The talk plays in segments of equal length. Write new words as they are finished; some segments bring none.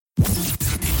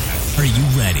Are you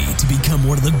ready to become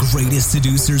one of the greatest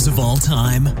seducers of all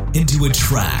time? And to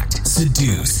attract,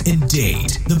 seduce, and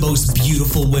date the most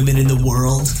beautiful women in the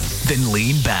world? Then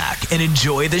lean back and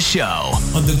enjoy the show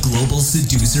on the Global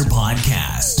Seducer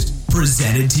Podcast,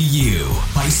 presented to you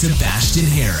by Sebastian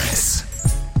Harris.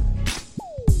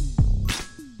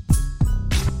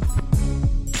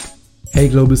 Hey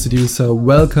Global Seducer,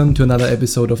 welcome to another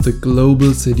episode of the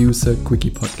Global Seducer Quickie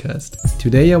Podcast.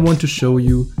 Today I want to show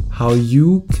you how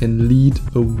you can lead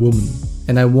a woman.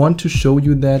 And I want to show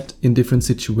you that in different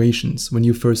situations. When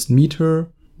you first meet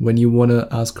her, when you want to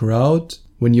ask her out,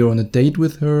 when you're on a date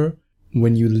with her,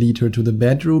 when you lead her to the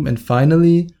bedroom, and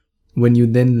finally, when you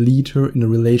then lead her in a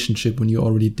relationship when you're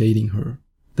already dating her.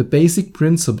 The basic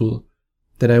principle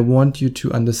that I want you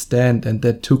to understand, and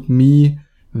that took me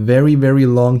very, very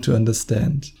long to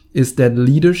understand, is that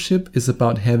leadership is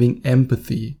about having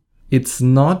empathy. It's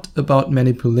not about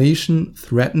manipulation,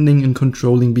 threatening, and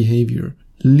controlling behavior.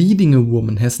 Leading a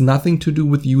woman has nothing to do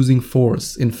with using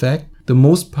force. In fact, the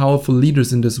most powerful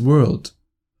leaders in this world,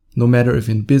 no matter if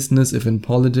in business, if in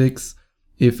politics,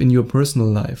 if in your personal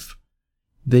life,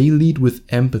 they lead with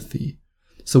empathy.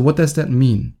 So what does that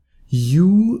mean?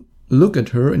 You look at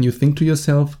her and you think to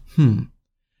yourself,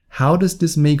 how does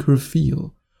this make her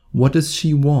feel? What does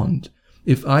she want?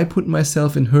 If I put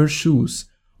myself in her shoes,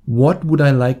 what would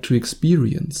I like to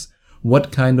experience?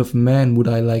 What kind of man would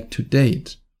I like to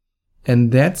date?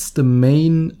 And that's the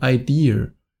main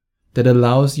idea that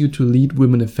allows you to lead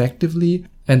women effectively,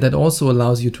 and that also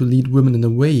allows you to lead women in a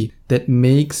way that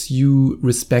makes you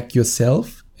respect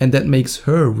yourself and that makes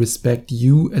her respect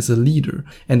you as a leader,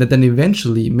 and that then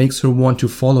eventually makes her want to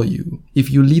follow you. If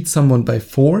you lead someone by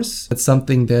force, that's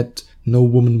something that no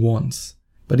woman wants.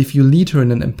 But if you lead her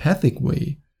in an empathic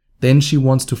way, then she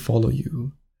wants to follow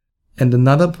you. And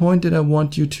another point that I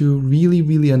want you to really,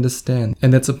 really understand,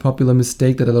 and that's a popular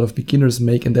mistake that a lot of beginners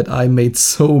make and that I made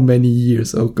so many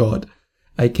years, oh God.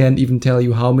 I can't even tell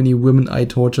you how many women I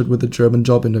tortured with the German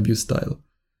job interview style.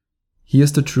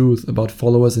 Here's the truth about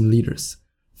followers and leaders.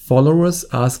 Followers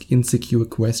ask insecure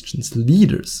questions.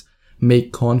 Leaders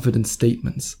make confident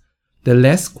statements. The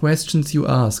less questions you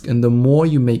ask and the more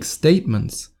you make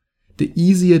statements, the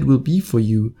easier it will be for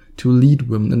you to lead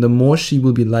women and the more she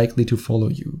will be likely to follow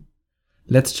you.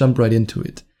 Let's jump right into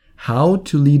it. How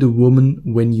to lead a woman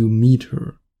when you meet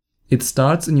her. It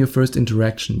starts in your first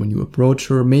interaction, when you approach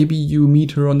her. Maybe you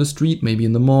meet her on the street, maybe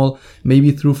in the mall,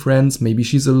 maybe through friends, maybe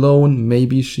she's alone,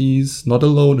 maybe she's not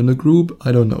alone in a group,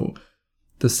 I don't know.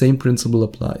 The same principle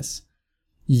applies.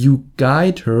 You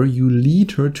guide her, you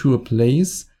lead her to a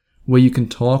place where you can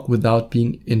talk without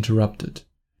being interrupted.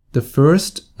 The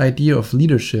first idea of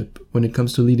leadership when it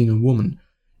comes to leading a woman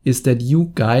is that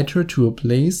you guide her to a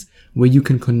place where you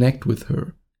can connect with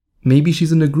her. Maybe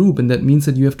she's in a group and that means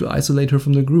that you have to isolate her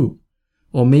from the group.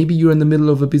 Or maybe you're in the middle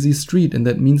of a busy street and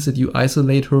that means that you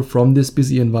isolate her from this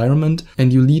busy environment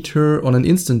and you lead her on an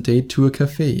instant date to a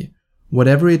cafe.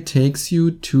 Whatever it takes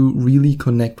you to really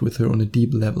connect with her on a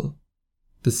deep level.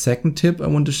 The second tip I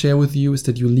want to share with you is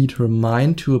that you lead her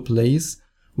mind to a place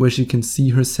where she can see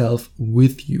herself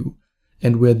with you,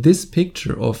 and where this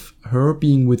picture of her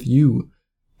being with you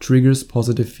triggers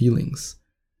positive feelings.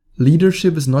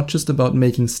 Leadership is not just about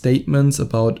making statements,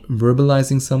 about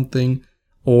verbalizing something,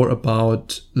 or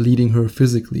about leading her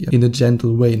physically in a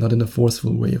gentle way, not in a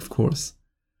forceful way, of course.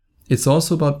 It's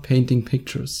also about painting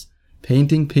pictures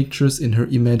in her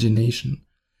imagination.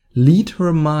 Lead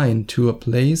her mind to a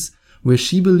place where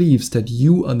she believes that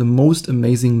you are the most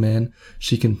amazing man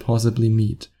she can possibly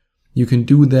meet. You can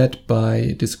do that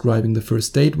by describing the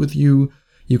first date with you.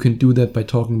 You can do that by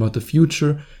talking about the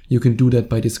future. You can do that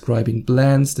by describing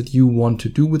plans that you want to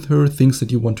do with her, things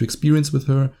that you want to experience with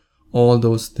her. All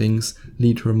those things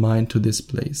lead her mind to this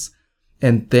place.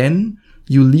 And then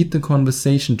you lead the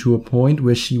conversation to a point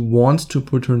where she wants to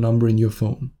put her number in your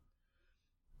phone.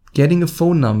 Getting a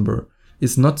phone number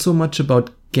is not so much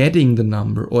about getting the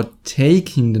number or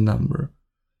taking the number.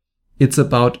 It's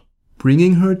about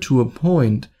bringing her to a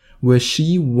point where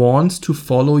she wants to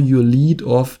follow your lead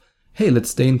of, hey,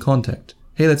 let's stay in contact.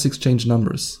 Hey, let's exchange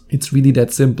numbers. It's really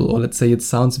that simple, or let's say it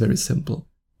sounds very simple.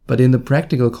 But in the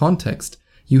practical context,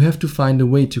 you have to find a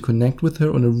way to connect with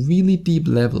her on a really deep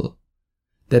level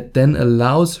that then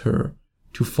allows her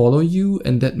to follow you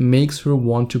and that makes her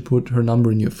want to put her number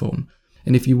in your phone.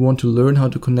 And if you want to learn how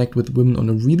to connect with women on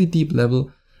a really deep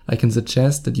level, I can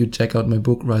suggest that you check out my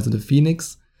book, Rise of the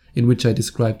Phoenix, in which I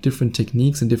describe different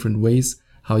techniques and different ways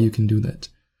how you can do that.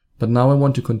 But now I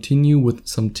want to continue with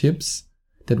some tips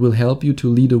that will help you to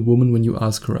lead a woman when you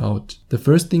ask her out. The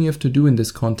first thing you have to do in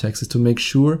this context is to make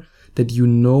sure that you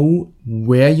know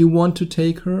where you want to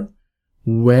take her,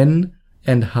 when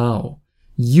and how.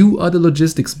 You are the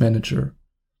logistics manager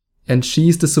and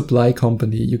she's the supply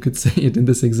company. You could say it in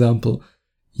this example.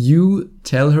 You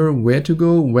tell her where to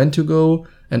go, when to go,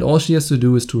 and all she has to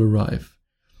do is to arrive.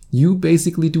 You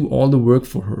basically do all the work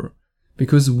for her,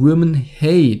 because women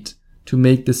hate to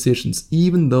make decisions,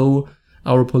 even though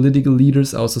our political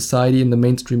leaders, our society, and the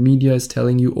mainstream media is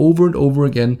telling you over and over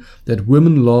again that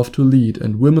women love to lead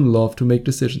and women love to make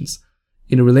decisions.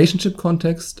 In a relationship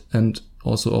context, and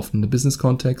also often in the business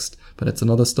context, but that's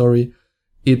another story,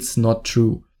 it's not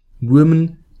true.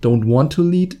 Women don't want to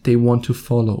lead, they want to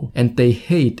follow, and they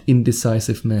hate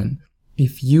indecisive men.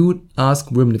 If you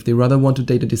ask women if they rather want to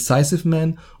date a decisive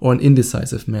man or an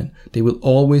indecisive man, they will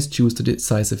always choose the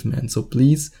decisive man. So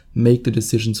please make the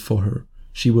decisions for her.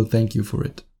 She will thank you for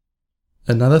it.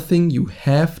 Another thing you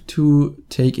have to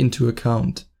take into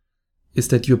account is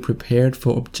that you're prepared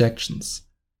for objections.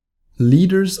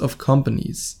 Leaders of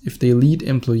companies, if they lead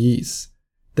employees,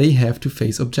 they have to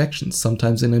face objections.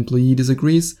 Sometimes an employee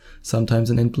disagrees, sometimes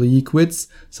an employee quits,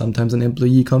 sometimes an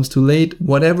employee comes too late,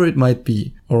 whatever it might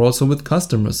be. Or also with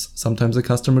customers. Sometimes a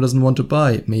customer doesn't want to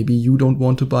buy. Maybe you don't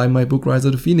want to buy my book Rise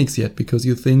of the Phoenix yet because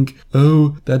you think,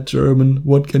 oh, that German,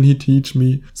 what can he teach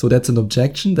me? So that's an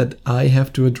objection that I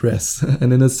have to address.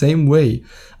 And in the same way,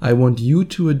 I want you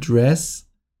to address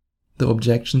the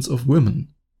objections of women.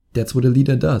 That's what a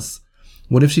leader does.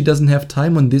 What if she doesn't have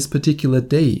time on this particular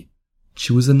day?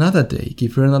 Choose another day.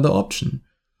 Give her another option.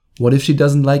 What if she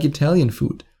doesn't like Italian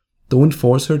food? Don't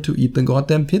force her to eat the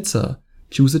goddamn pizza.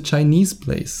 Choose a Chinese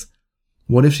place.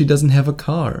 What if she doesn't have a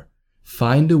car?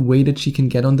 Find a way that she can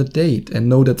get on the date. And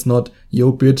no, that's not,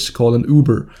 yo bitch, call an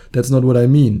Uber. That's not what I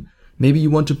mean. Maybe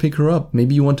you want to pick her up.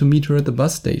 Maybe you want to meet her at the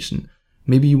bus station.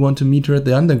 Maybe you want to meet her at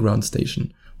the underground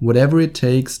station. Whatever it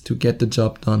takes to get the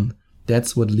job done.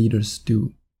 That's what leaders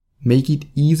do. Make it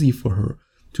easy for her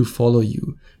to follow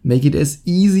you. Make it as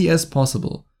easy as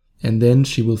possible. And then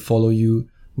she will follow you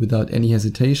without any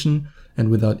hesitation and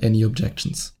without any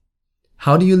objections.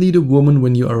 How do you lead a woman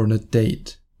when you are on a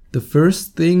date? The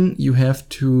first thing you have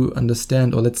to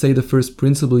understand, or let's say the first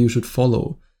principle you should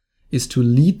follow, is to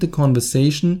lead the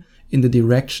conversation in the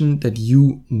direction that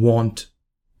you want.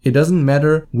 It doesn't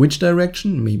matter which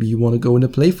direction. Maybe you want to go in a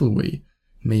playful way.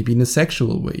 Maybe in a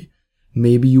sexual way.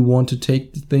 Maybe you want to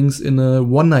take things in a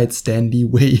one-night standy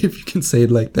way, if you can say it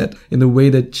like that, in a way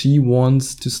that she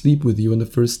wants to sleep with you on the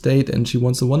first date and she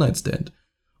wants a one-night stand.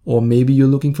 Or maybe you're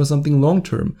looking for something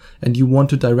long-term and you want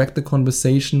to direct the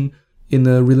conversation in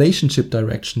a relationship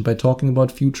direction by talking about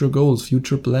future goals,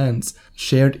 future plans,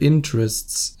 shared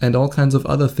interests, and all kinds of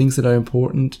other things that are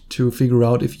important to figure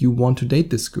out if you want to date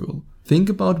this girl. Think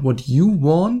about what you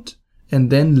want and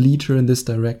then lead her in this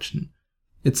direction.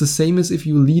 It's the same as if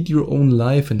you lead your own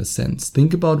life in a sense.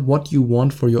 Think about what you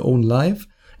want for your own life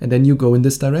and then you go in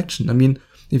this direction. I mean,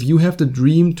 if you have the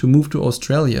dream to move to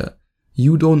Australia,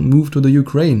 you don't move to the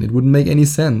Ukraine. It wouldn't make any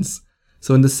sense.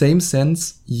 So in the same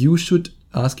sense, you should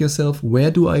ask yourself,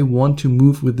 where do I want to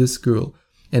move with this girl?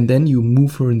 And then you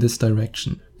move her in this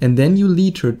direction. And then you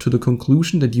lead her to the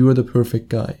conclusion that you are the perfect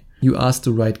guy. You ask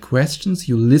the right questions,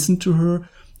 you listen to her,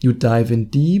 you dive in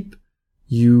deep,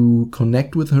 you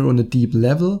connect with her on a deep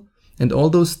level, and all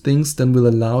those things then will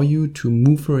allow you to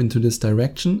move her into this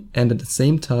direction and at the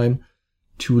same time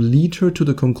to lead her to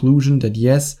the conclusion that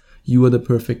yes, you are the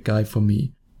perfect guy for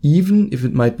me. Even if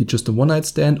it might be just a one-night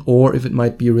stand or if it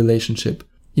might be a relationship.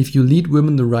 If you lead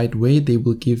women the right way, they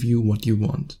will give you what you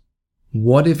want.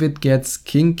 What if it gets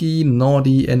kinky,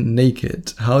 naughty, and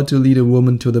naked? How to lead a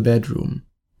woman to the bedroom?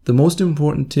 The most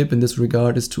important tip in this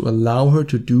regard is to allow her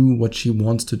to do what she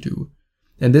wants to do.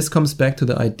 And this comes back to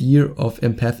the idea of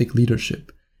empathic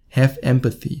leadership. Have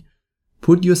empathy.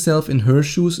 Put yourself in her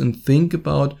shoes and think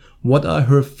about what are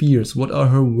her fears, what are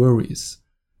her worries.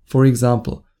 For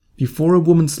example, before a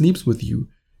woman sleeps with you,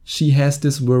 she has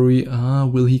this worry,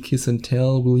 will he kiss and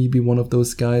tell? Will he be one of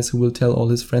those guys who will tell all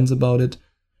his friends about it?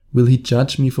 Will he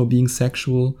judge me for being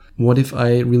sexual? What if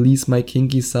I release my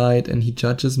kinky side and he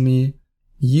judges me?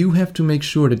 You have to make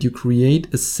sure that you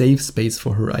create a safe space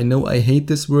for her. I know I hate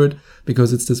this word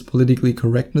because it's this politically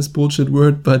correctness bullshit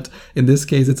word, but in this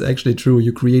case it's actually true.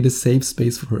 You create a safe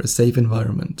space for her, a safe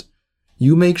environment.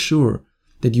 You make sure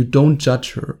that you don't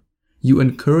judge her. You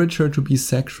encourage her to be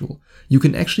sexual. You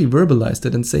can actually verbalize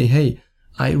that and say, hey,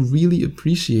 I really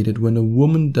appreciate it when a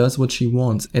woman does what she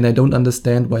wants, and I don't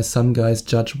understand why some guys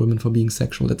judge women for being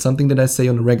sexual. That's something that I say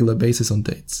on a regular basis on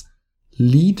dates.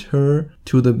 Lead her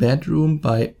to the bedroom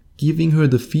by giving her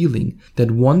the feeling that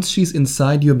once she's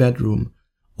inside your bedroom,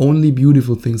 only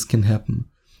beautiful things can happen.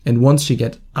 And once she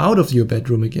gets out of your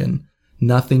bedroom again,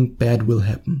 nothing bad will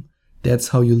happen. That's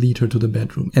how you lead her to the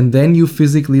bedroom. And then you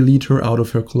physically lead her out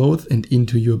of her clothes and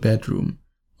into your bedroom.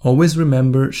 Always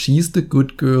remember, she's the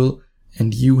good girl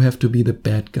and you have to be the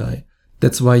bad guy.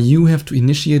 That's why you have to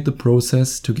initiate the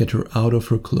process to get her out of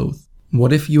her clothes.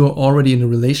 What if you are already in a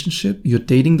relationship, you're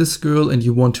dating this girl and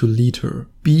you want to lead her?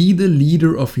 Be the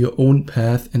leader of your own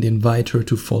path and invite her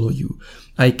to follow you.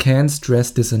 I can't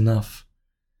stress this enough.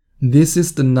 This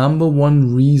is the number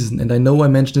one reason, and I know I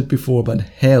mentioned it before, but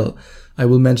hell, I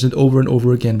will mention it over and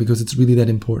over again because it's really that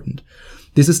important.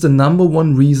 This is the number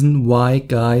one reason why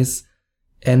guys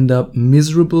end up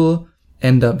miserable,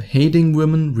 end up hating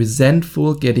women,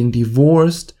 resentful, getting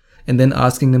divorced, and then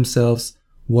asking themselves,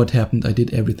 what happened? I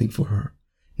did everything for her.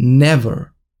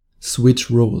 Never switch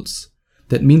roles.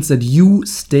 That means that you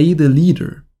stay the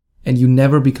leader and you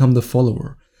never become the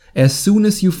follower. As soon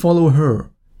as you follow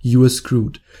her, you are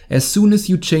screwed. As soon as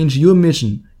you change your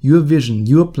mission, your vision,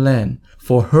 your plan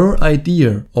for her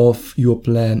idea of your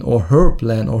plan or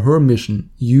her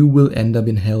mission, you will end up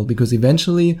in hell because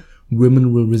eventually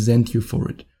women will resent you for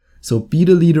it. So be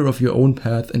the leader of your own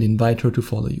path and invite her to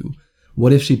follow you.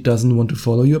 What if she doesn't want to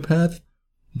follow your path?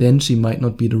 Then she might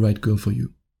not be the right girl for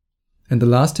you. And the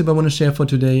last tip I want to share for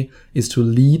today is to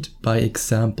lead by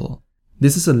example.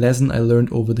 This is a lesson I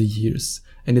learned over the years,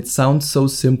 and it sounds so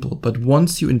simple, but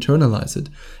once you internalize it,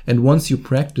 and once you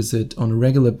practice it on a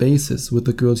regular basis with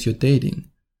the girls you're dating,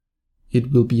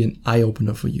 it will be an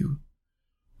eye-opener for you.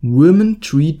 Women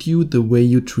treat you the way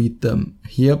you treat them.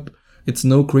 Yep, it's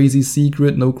no crazy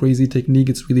secret, no crazy technique,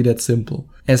 it's really that simple.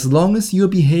 As long as your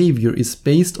behavior is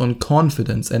based on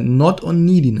confidence and not on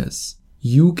neediness,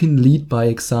 you can lead by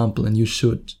example, and you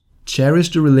should.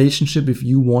 Cherish the relationship if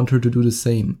you want her to do the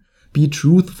same. Be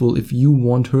truthful if you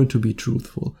want her to be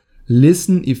truthful.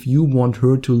 Listen if you want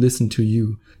her to listen to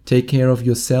you. Take care of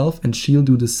yourself and she'll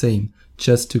do the same,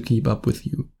 just to keep up with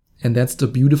you. And that's the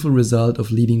beautiful result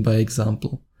of leading by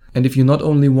example. And if you not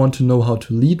only want to know how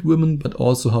to lead women, but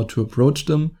also how to approach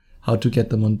them, how to get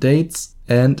them on dates,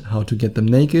 and how to get them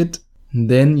naked,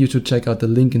 then you should check out the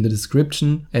link in the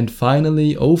description. And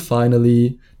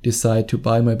finally, decide to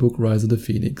buy my book Rise of the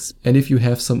Phoenix. And if you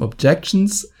have some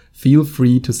objections, feel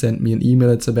free to send me an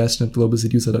email at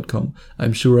sebastian@globalseducer.com.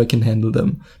 I'm sure I can handle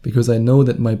them, because I know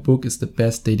that my book is the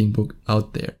best dating book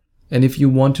out there. And if you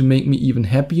want to make me even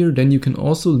happier, then you can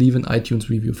also leave an iTunes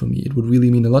review for me. It would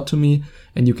really mean a lot to me,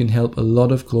 and you can help a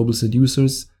lot of global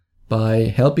seducers by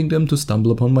helping them to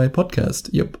stumble upon my podcast.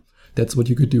 Yep, that's what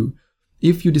you could do.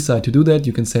 If you decide to do that,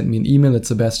 you can send me an email at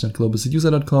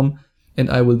sebastian@globalseducer.com, and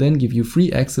I will then give you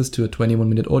free access to a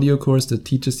 21-minute audio course that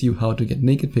teaches you how to get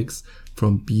naked pics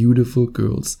from beautiful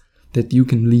girls that you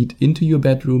can lead into your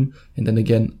bedroom and then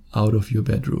again out of your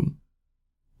bedroom.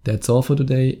 That's all for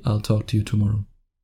today. I'll talk to you tomorrow.